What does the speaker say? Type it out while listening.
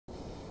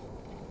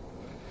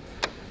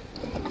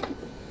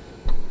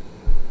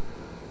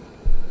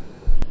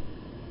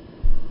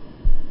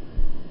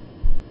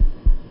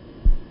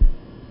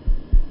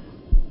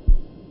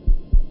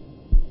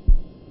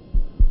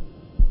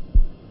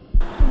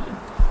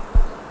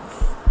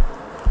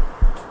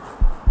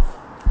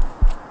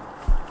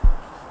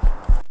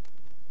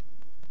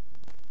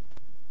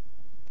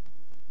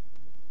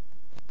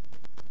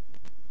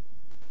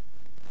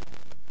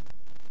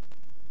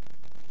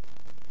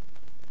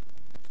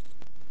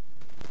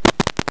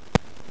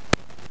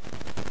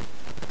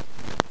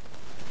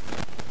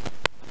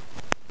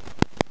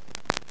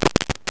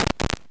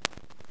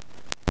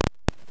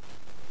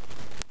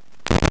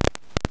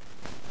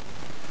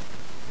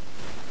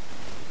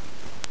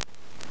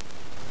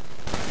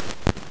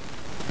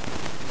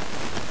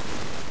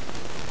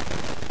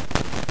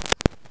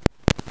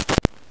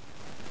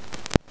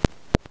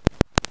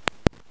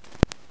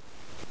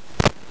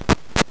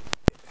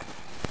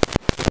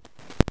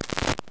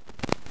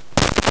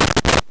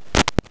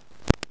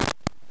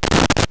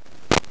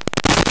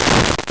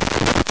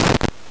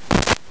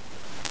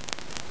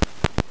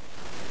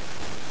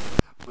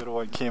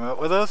Littleone came out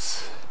with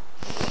us.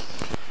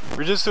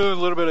 We're just doing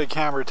a little bit of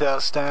camera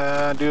test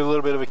and doing a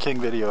little bit of a King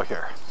video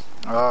here.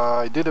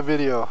 I did a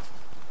video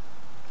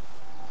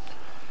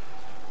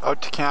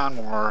out to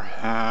Canmore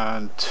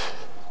and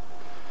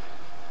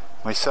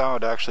my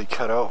sound actually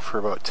cut out for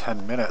about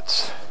 10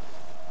 minutes.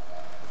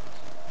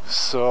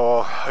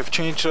 So I've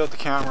changed out the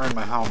camera in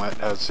my helmet,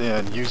 as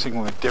in using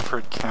a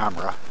different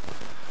camera.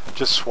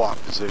 Just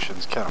swap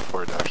positions, can't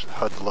afford to actually.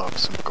 I'd love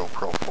some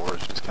GoPro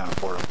 4s, just can't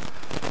afford them.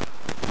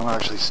 I'm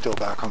actually still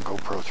back on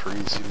GoPro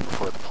 3s even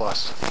before the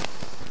Plus.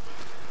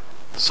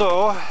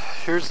 So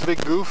here's the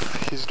big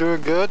goof, he's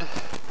doing good.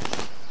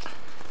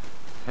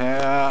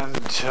 And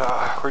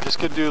we're just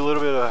gonna do a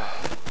little bit of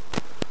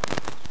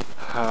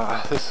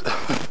this.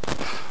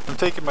 I'm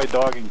taking my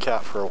dog and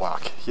cat for a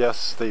walk.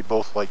 Yes, they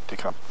both like to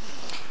come.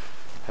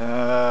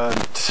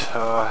 And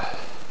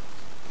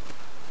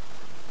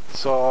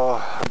so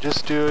I'm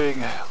just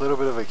doing a little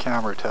bit of a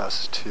camera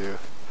test to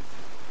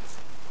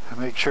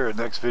make sure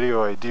the next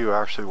video I do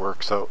actually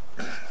works out.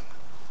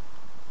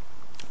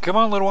 Come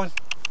on, little one.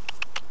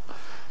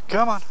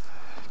 Come on.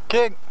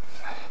 King.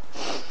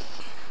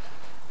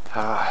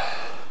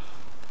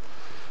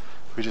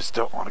 We just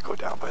don't want to go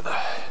down by the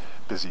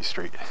busy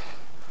street.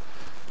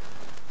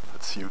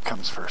 Let's see who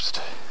comes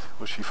first.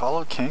 Will she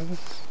follow King?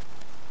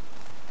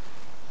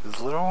 Is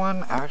little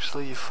one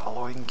actually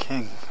following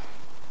King?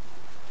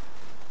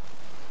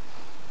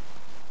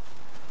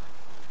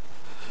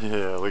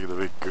 Yeah, look at the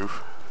big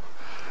goof.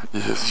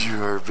 Yes,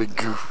 you are, big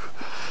goof.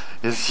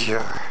 Yes, you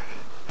are.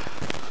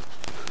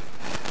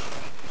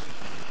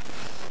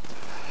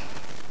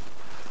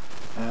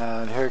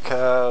 And here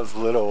comes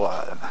little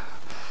one.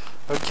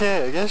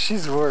 Okay, I guess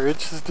she's more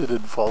interested in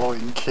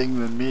following King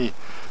than me.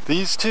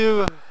 These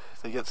two,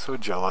 they get so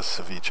jealous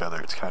of each other,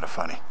 it's kind of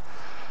funny.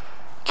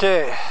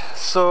 Okay,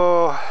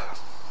 so a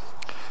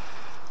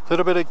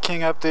little bit of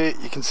King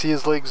update. You can see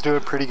his legs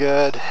doing pretty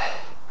good.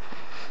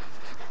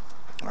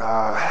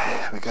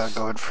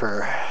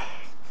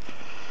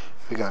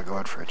 We gotta go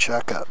in for a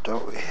checkup,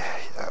 don't we?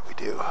 Yeah, we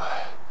do.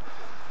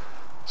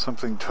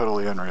 Something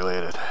totally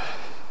unrelated.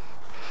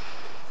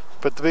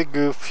 But the big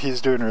goof,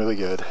 he's doing really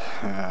good,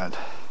 and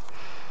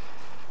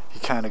he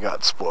kind of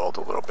got spoiled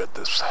a little bit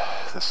this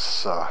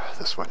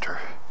winter.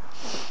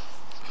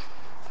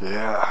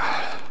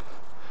 Yeah.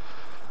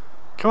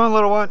 Come on,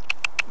 little one.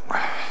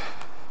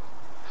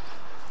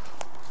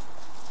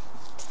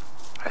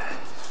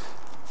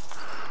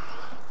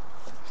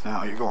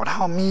 Now you're going,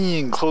 how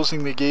mean,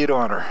 closing the gate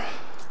on her.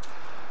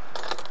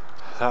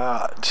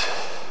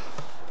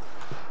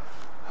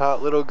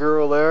 That little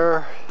girl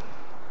there,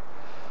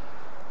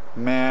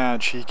 man,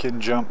 she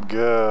can jump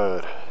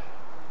good.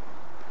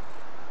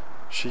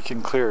 She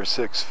can clear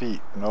 6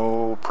 feet,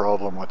 no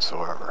problem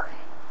whatsoever.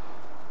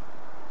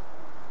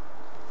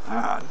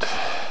 And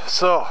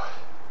so,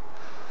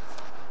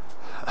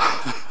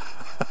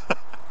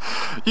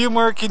 you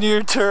marking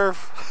your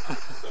turf.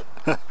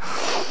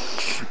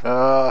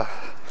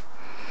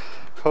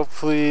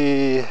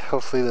 Hopefully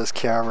this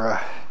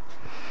camera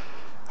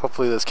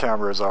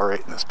is all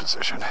right in this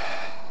position.